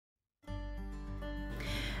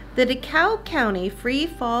The DeKalb County Free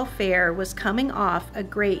Fall Fair was coming off a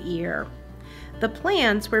great year. The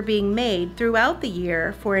plans were being made throughout the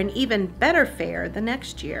year for an even better fair the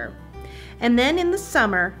next year. And then in the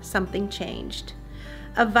summer, something changed.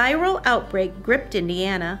 A viral outbreak gripped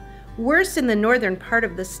Indiana, worse in the northern part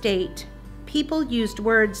of the state. People used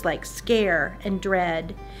words like scare and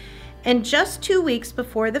dread. And just 2 weeks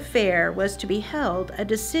before the fair was to be held, a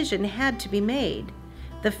decision had to be made.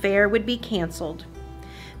 The fair would be canceled.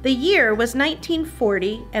 The year was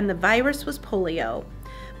 1940 and the virus was polio.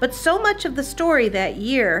 But so much of the story that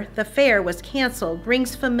year the fair was canceled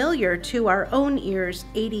rings familiar to our own ears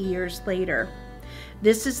 80 years later.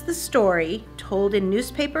 This is the story, told in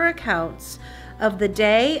newspaper accounts, of the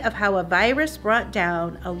day of how a virus brought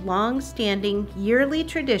down a long-standing yearly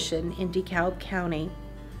tradition in DeKalb County.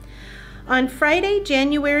 On Friday,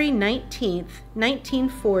 January 19,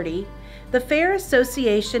 1940, the Fair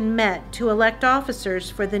Association met to elect officers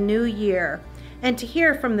for the new year and to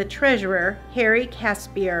hear from the treasurer, Harry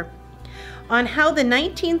Caspier, on how the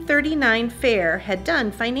 1939 fair had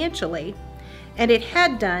done financially, and it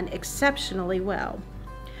had done exceptionally well.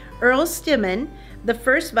 Earl Stimmen, the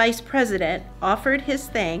first vice president, offered his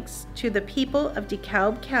thanks to the people of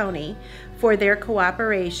DeKalb County for their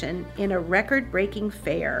cooperation in a record-breaking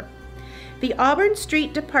fair. The Auburn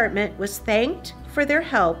Street Department was thanked for their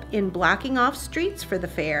help in blocking off streets for the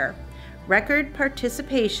fair. Record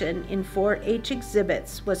participation in 4-H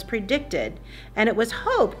exhibits was predicted, and it was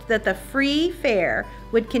hoped that the free fair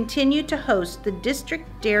would continue to host the District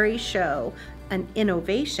Dairy Show, an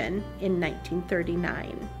innovation in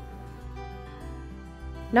 1939.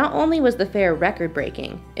 Not only was the fair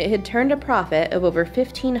record-breaking, it had turned a profit of over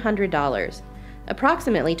 $1,500,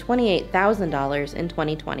 approximately $28,000 in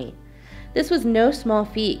 2020. This was no small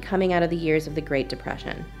feat coming out of the years of the Great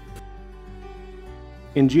Depression.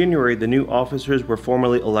 In January, the new officers were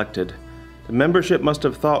formally elected. The membership must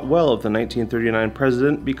have thought well of the 1939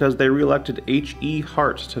 president because they re-elected H.E.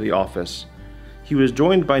 Hart to the office. He was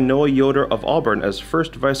joined by Noah Yoder of Auburn as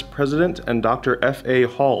first vice president and Dr. F.A.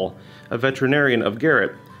 Hall, a veterinarian of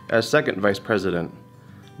Garrett, as second vice president.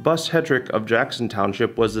 Bus Hetrick of Jackson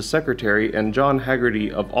Township was the secretary, and John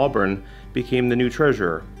Haggerty of Auburn became the new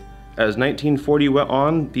treasurer. As 1940 went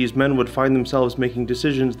on, these men would find themselves making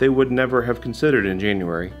decisions they would never have considered in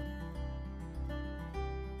January.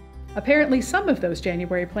 Apparently, some of those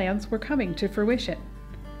January plans were coming to fruition.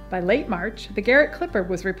 By late March, the Garrett Clipper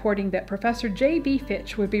was reporting that Professor J.B.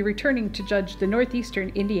 Fitch would be returning to judge the Northeastern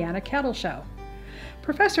Indiana Cattle Show.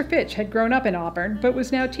 Professor Fitch had grown up in Auburn, but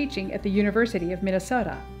was now teaching at the University of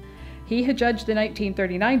Minnesota. He had judged the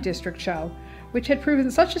 1939 district show, which had proven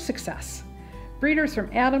such a success. Breeders from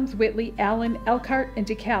Adams, Whitley, Allen, Elkhart, and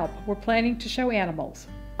DeKalb were planning to show animals.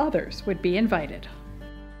 Others would be invited.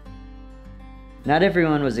 Not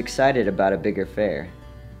everyone was excited about a bigger fair.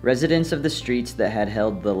 Residents of the streets that had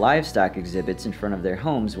held the livestock exhibits in front of their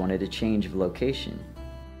homes wanted a change of location.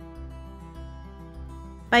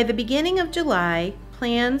 By the beginning of July,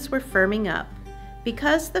 plans were firming up.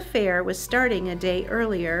 Because the fair was starting a day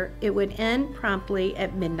earlier, it would end promptly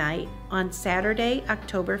at midnight on Saturday,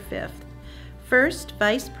 October 5th. First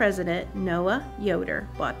Vice President Noah Yoder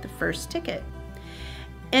bought the first ticket.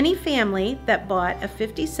 Any family that bought a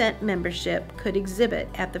 50-cent membership could exhibit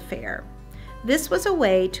at the fair. This was a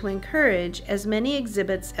way to encourage as many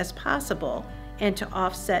exhibits as possible and to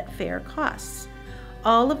offset fair costs.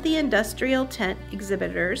 All of the industrial tent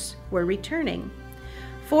exhibitors were returning.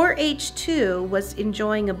 4-H2 was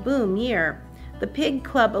enjoying a boom year. The Pig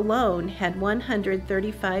Club alone had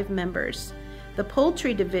 135 members. The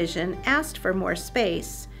poultry division asked for more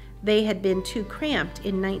space. They had been too cramped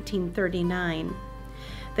in 1939.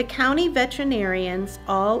 The county veterinarians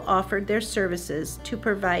all offered their services to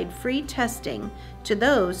provide free testing to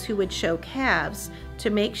those who would show calves to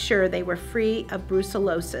make sure they were free of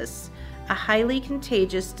brucellosis, a highly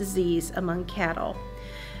contagious disease among cattle.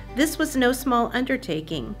 This was no small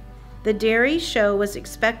undertaking. The dairy show was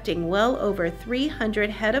expecting well over 300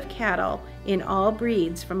 head of cattle in all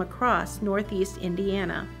breeds from across Northeast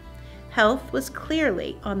Indiana. Health was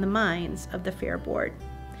clearly on the minds of the Fair Board.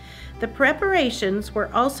 The preparations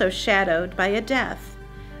were also shadowed by a death.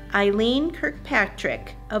 Eileen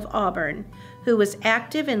Kirkpatrick of Auburn, who was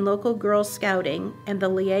active in local Girl Scouting and the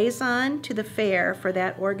liaison to the fair for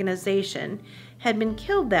that organization, had been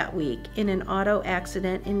killed that week in an auto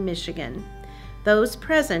accident in Michigan. Those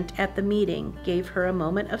present at the meeting gave her a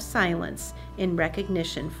moment of silence in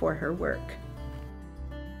recognition for her work.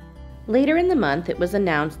 Later in the month, it was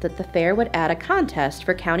announced that the fair would add a contest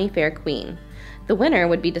for County Fair Queen. The winner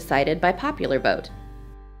would be decided by popular vote.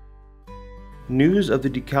 News of the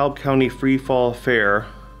DeKalb County Free Fall Fair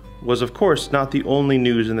was of course not the only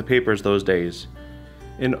news in the papers those days.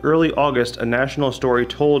 In early August, a national story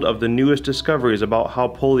told of the newest discoveries about how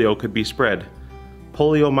polio could be spread.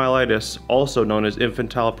 Poliomyelitis, also known as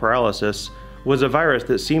infantile paralysis, was a virus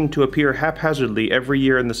that seemed to appear haphazardly every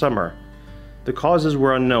year in the summer. The causes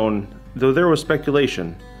were unknown, though there was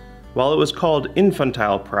speculation. While it was called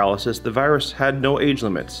infantile paralysis, the virus had no age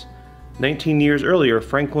limits. 19 years earlier,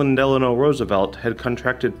 Franklin Delano Roosevelt had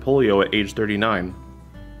contracted polio at age 39.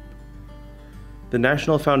 The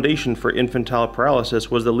National Foundation for Infantile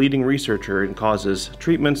Paralysis was the leading researcher in causes,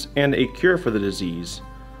 treatments, and a cure for the disease.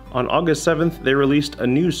 On August 7th, they released a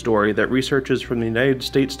news story that researchers from the United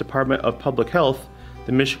States Department of Public Health,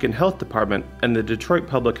 the Michigan Health Department, and the Detroit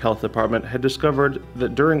Public Health Department had discovered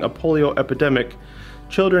that during a polio epidemic,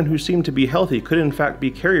 children who seemed to be healthy could in fact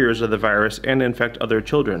be carriers of the virus and infect other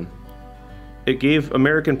children. It gave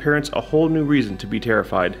American parents a whole new reason to be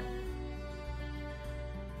terrified.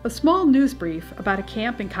 A small news brief about a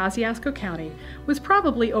camp in Kosciuszko County was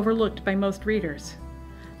probably overlooked by most readers.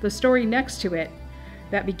 The story next to it,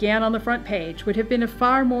 that began on the front page, would have been of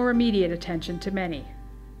far more immediate attention to many.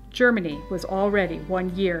 Germany was already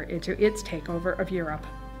 1 year into its takeover of Europe.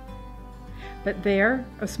 But there,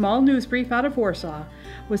 a small news brief out of Warsaw,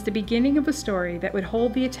 was the beginning of a story that would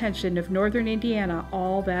hold the attention of northern Indiana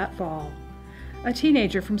all that fall. A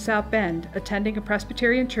teenager from South Bend, attending a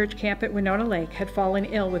Presbyterian church camp at Winona Lake, had fallen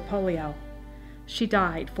ill with polio. She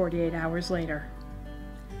died 48 hours later.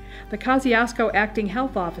 The Kosciuszko acting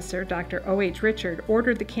health officer, Dr. O.H. Richard,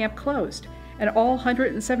 ordered the camp closed and all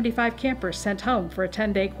 175 campers sent home for a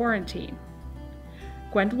 10-day quarantine.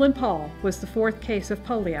 Gwendolyn Paul was the 4th case of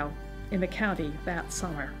polio in the county that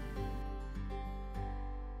summer.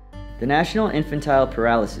 The National Infantile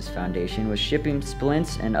Paralysis Foundation was shipping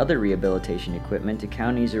splints and other rehabilitation equipment to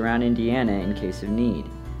counties around Indiana in case of need.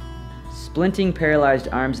 Splinting paralyzed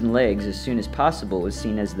arms and legs as soon as possible was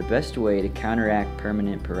seen as the best way to counteract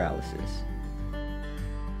permanent paralysis.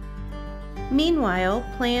 Meanwhile,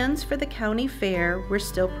 plans for the county fair were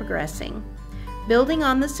still progressing. Building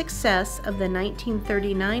on the success of the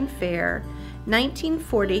 1939 fair,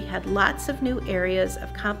 1940 had lots of new areas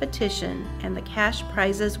of competition and the cash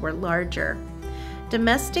prizes were larger.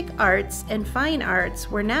 Domestic arts and fine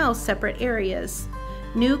arts were now separate areas.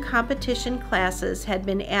 New competition classes had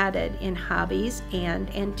been added in hobbies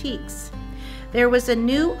and antiques. There was a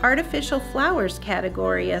new artificial flowers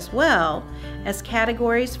category as well as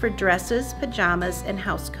categories for dresses, pajamas, and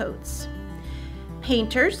housecoats.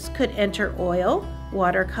 Painters could enter oil,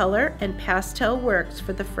 watercolor, and pastel works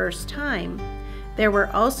for the first time. There were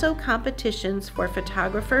also competitions for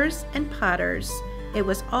photographers and potters. It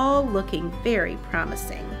was all looking very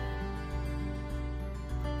promising.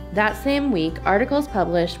 That same week, articles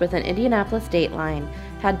published with an Indianapolis Dateline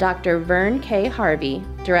had Dr. Vern K. Harvey,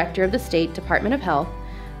 director of the State Department of Health,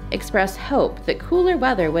 express hope that cooler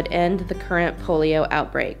weather would end the current polio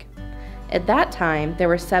outbreak. At that time, there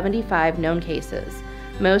were 75 known cases,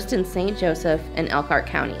 most in St. Joseph and Elkhart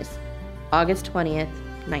counties. August 20th,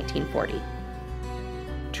 1940.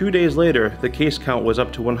 2 days later, the case count was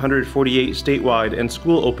up to 148 statewide and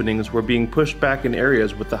school openings were being pushed back in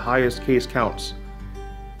areas with the highest case counts.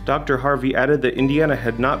 Dr. Harvey added that Indiana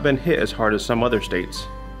had not been hit as hard as some other states.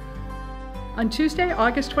 On Tuesday,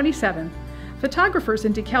 August 27th, photographers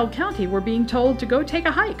in DeKalb County were being told to go take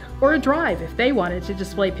a hike or a drive if they wanted to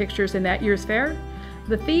display pictures in that year's fair.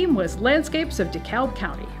 The theme was Landscapes of DeKalb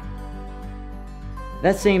County.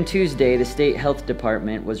 That same Tuesday, the state health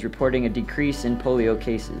department was reporting a decrease in polio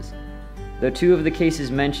cases, though 2 of the cases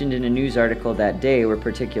mentioned in a news article that day were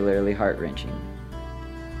particularly heart-wrenching.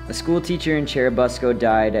 A school teacher in Cherubusco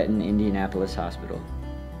died at an Indianapolis hospital.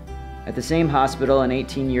 At the same hospital, an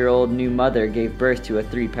 18-year-old new mother gave birth to a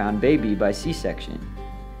 3-pound baby by C-section.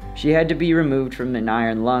 She had to be removed from an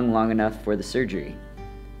iron lung long enough for the surgery.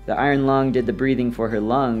 The iron lung did the breathing for her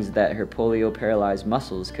lungs that her polio-paralyzed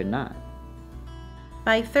muscles could not.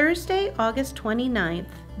 By Thursday, August 29th,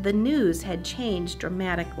 the news had changed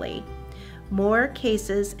dramatically. More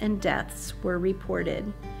cases and deaths were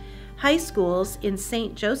reported. High schools in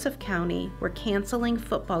St. Joseph County were canceling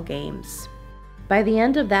football games. By the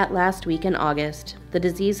end of that last week in August, the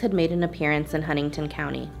disease had made an appearance in Huntington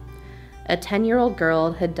County. A 10-year-old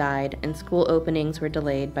girl had died and school openings were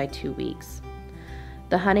delayed by 2 weeks.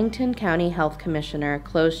 The Huntington County Health Commissioner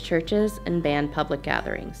closed churches and banned public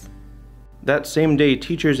gatherings. That same day,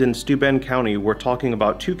 teachers in Steuben County were talking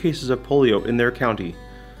about 2 cases of polio in their county.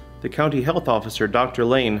 The county health officer, Dr.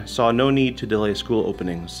 Lane, saw no need to delay school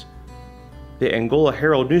openings. The Angola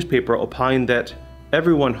Herald newspaper opined that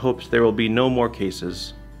everyone hopes there will be no more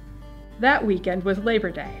cases. That weekend was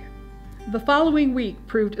Labor Day. The following week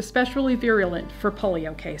proved especially virulent for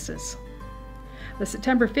polio cases. The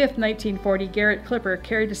September 5, 1940 Garrett Clipper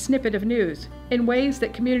carried a snippet of news, in ways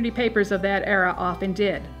that community papers of that era often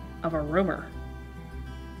did, of a rumor.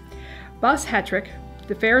 Bus Hetrick,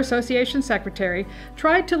 the Fair Association secretary,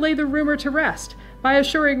 tried to lay the rumor to rest by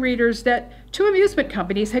assuring readers that 2 amusement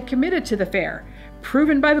companies had committed to the fair,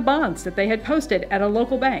 proven by the bonds that they had posted at a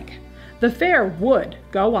local bank. The fair would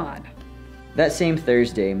go on. That same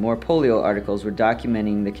Thursday, more polio articles were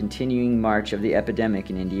documenting the continuing march of the epidemic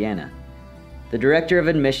in Indiana. The director of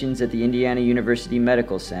admissions at the Indiana University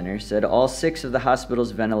Medical Center said all 6 of the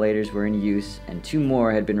hospital's ventilators were in use and 2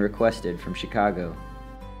 more had been requested from Chicago.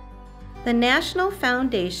 The National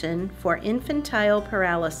Foundation for Infantile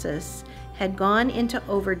Paralysis had gone into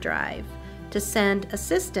overdrive to send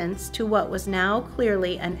assistance to what was now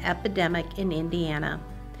clearly an epidemic in Indiana.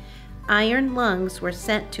 Iron lungs were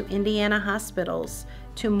sent to Indiana hospitals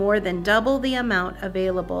to more than double the amount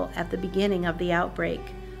available at the beginning of the outbreak.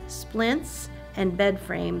 Splints and bed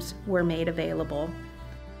frames were made available.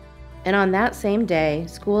 And on that same day,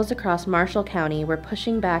 schools across Marshall County were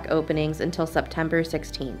pushing back openings until September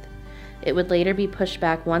 16th. It would later be pushed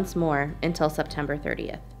back once more until September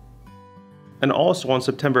 30th. And also on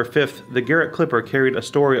September 5th, the Garrett Clipper carried a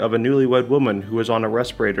story of a newlywed woman who was on a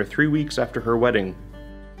respirator 3 weeks after her wedding.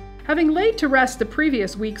 Having laid to rest the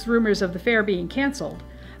previous week's rumors of the fair being canceled,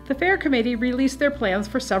 the fair committee released their plans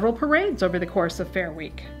for several parades over the course of Fair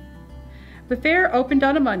Week. The fair opened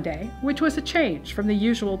on a Monday, which was a change from the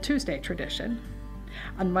usual Tuesday tradition.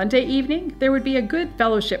 On Monday evening, there would be a Good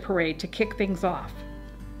Fellowship parade to kick things off.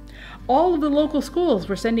 All of the local schools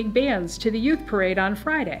were sending bands to the youth parade on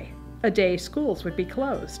Friday, a day schools would be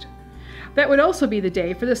closed. That would also be the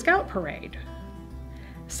day for the Scout Parade.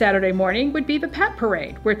 Saturday morning would be the Pet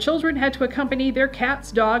Parade, where children had to accompany their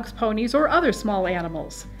cats, dogs, ponies, or other small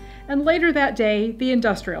animals. And later that day, the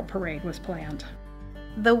Industrial Parade was planned.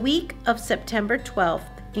 The week of September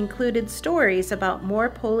 12th included stories about more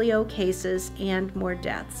polio cases and more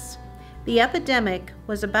deaths. The epidemic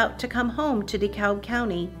was about to come home to DeKalb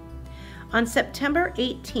County. On September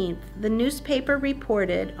 18th, the newspaper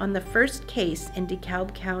reported on the first case in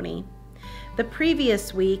DeKalb County. The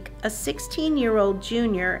previous week, a 16-year-old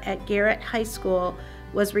junior at Garrett High School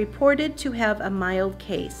was reported to have a mild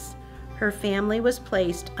case. Her family was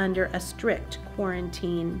placed under a strict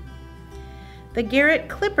quarantine. The Garrett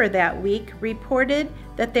Clipper that week reported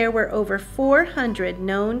that there were over 400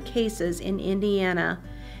 known cases in Indiana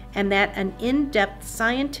and that an in-depth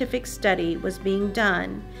scientific study was being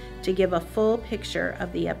done to give a full picture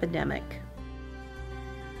of the epidemic.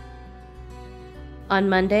 On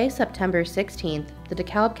Monday, September 16th, the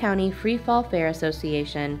DeKalb County Free Fall Fair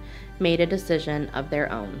Association made a decision of their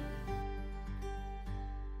own.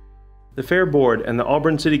 The Fair Board and the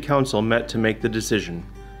Auburn City Council met to make the decision.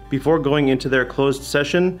 Before going into their closed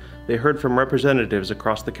session, they heard from representatives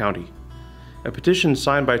across the county. A petition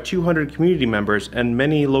signed by 200 community members and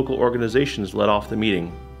many local organizations led off the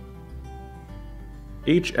meeting.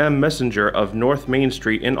 H.M. Messenger of North Main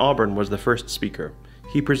Street in Auburn was the first speaker.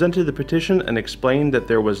 He presented the petition and explained that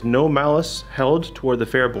there was no malice held toward the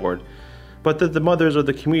Fair Board, but that the mothers of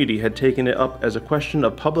the community had taken it up as a question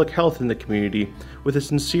of public health in the community with a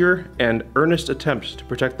sincere and earnest attempt to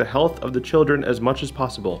protect the health of the children as much as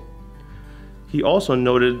possible. He also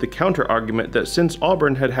noted the counter-argument that since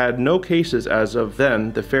Auburn had had no cases as of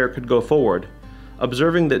then, the fair could go forward,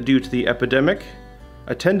 observing that due to the epidemic,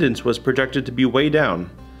 attendance was projected to be way down.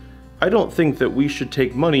 I don't think that we should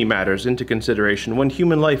take money matters into consideration when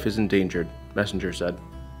human life is endangered, Messenger said.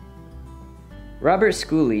 Robert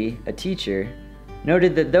Schooley, a teacher,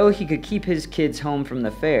 noted that though he could keep his kids home from the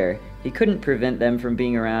fair, he couldn't prevent them from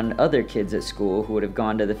being around other kids at school who would have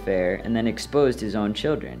gone to the fair and then exposed his own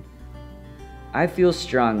children. I feel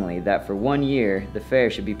strongly that for 1 year, the fair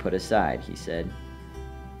should be put aside, he said.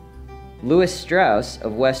 Louis Strauss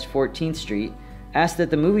of West 14th Street asked that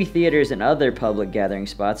the movie theaters and other public gathering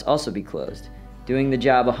spots also be closed, doing the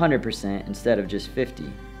job 100% instead of just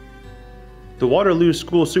 50%. The Waterloo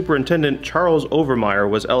School Superintendent Charles Overmeyer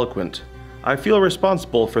was eloquent. I feel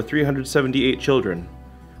responsible for 378 children.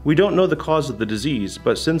 We don't know the cause of the disease,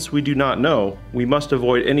 but since we do not know, we must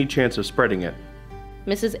avoid any chance of spreading it.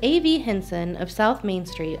 Mrs. A.V. Hinson of South Main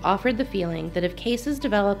Street offered the feeling that if cases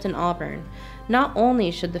developed in Auburn, not only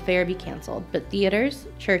should the fair be canceled, but theaters,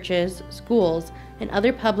 churches, schools, and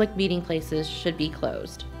other public meeting places should be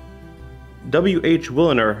closed. W.H.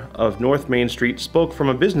 Williner of North Main Street spoke from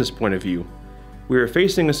a business point of view. We are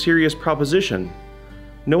facing a serious proposition.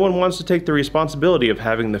 No one wants to take the responsibility of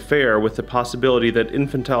having the fair with the possibility that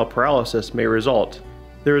infantile paralysis may result.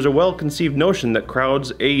 There is a well-conceived notion that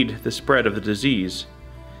crowds aid the spread of the disease.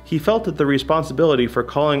 He felt that the responsibility for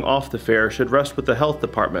calling off the fair should rest with the health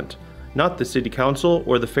department, not the city council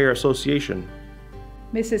or the fair association.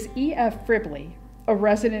 Mrs. E.F. Fribley, a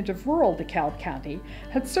resident of rural DeKalb County,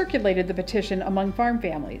 had circulated the petition among farm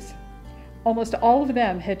families. Almost all of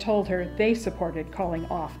them had told her they supported calling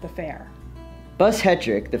off the fair. Bus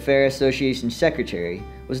Hetrick, the Fair Association secretary,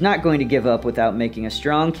 was not going to give up without making a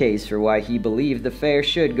strong case for why he believed the fair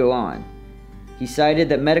should go on. He cited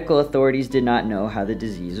that medical authorities did not know how the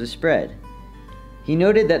disease was spread. He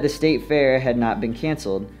noted that the state fair had not been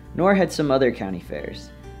canceled, nor had some other county fairs.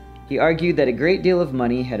 He argued that a great deal of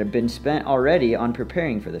money had been spent already on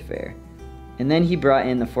preparing for the fair. And then he brought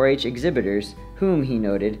in the 4-H exhibitors, whom, he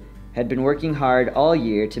noted, had been working hard all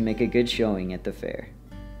year to make a good showing at the fair.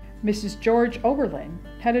 Mrs. George Oberlin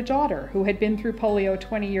had a daughter who had been through polio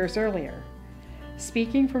 20 years earlier.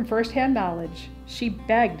 Speaking from first-hand knowledge, she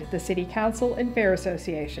begged the City Council and Fair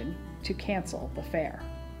Association to cancel the fair.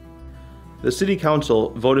 The City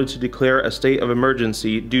Council voted to declare a state of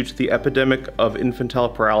emergency due to the epidemic of infantile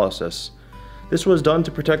paralysis. This was done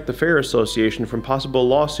to protect the Fair Association from possible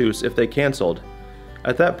lawsuits if they canceled.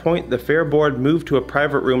 At that point, the Fair Board moved to a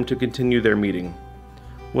private room to continue their meeting.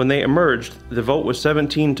 When they emerged, the vote was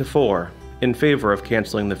 17-4 in favor of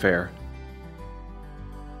canceling the fair.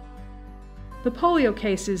 The polio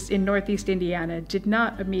cases in Northeast Indiana did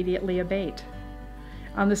not immediately abate.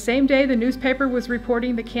 On the same day the newspaper was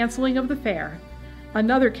reporting the canceling of the fair,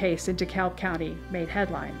 another case in DeKalb County made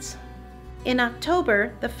headlines. In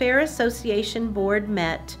October, the Fair Association Board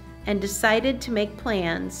met and decided to make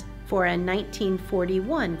plans for a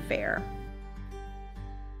 1941 fair.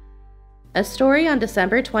 A story on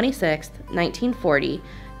December 26, 1940,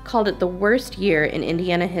 called it the worst year in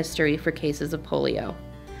Indiana history for cases of polio.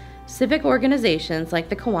 Civic organizations like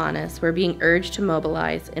the Kiwanis were being urged to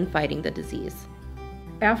mobilize in fighting the disease.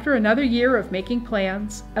 After another year of making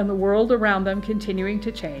plans and the world around them continuing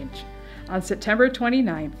to change, on September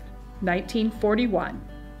 29, 1941,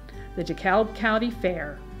 the DeKalb County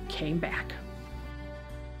Fair came back.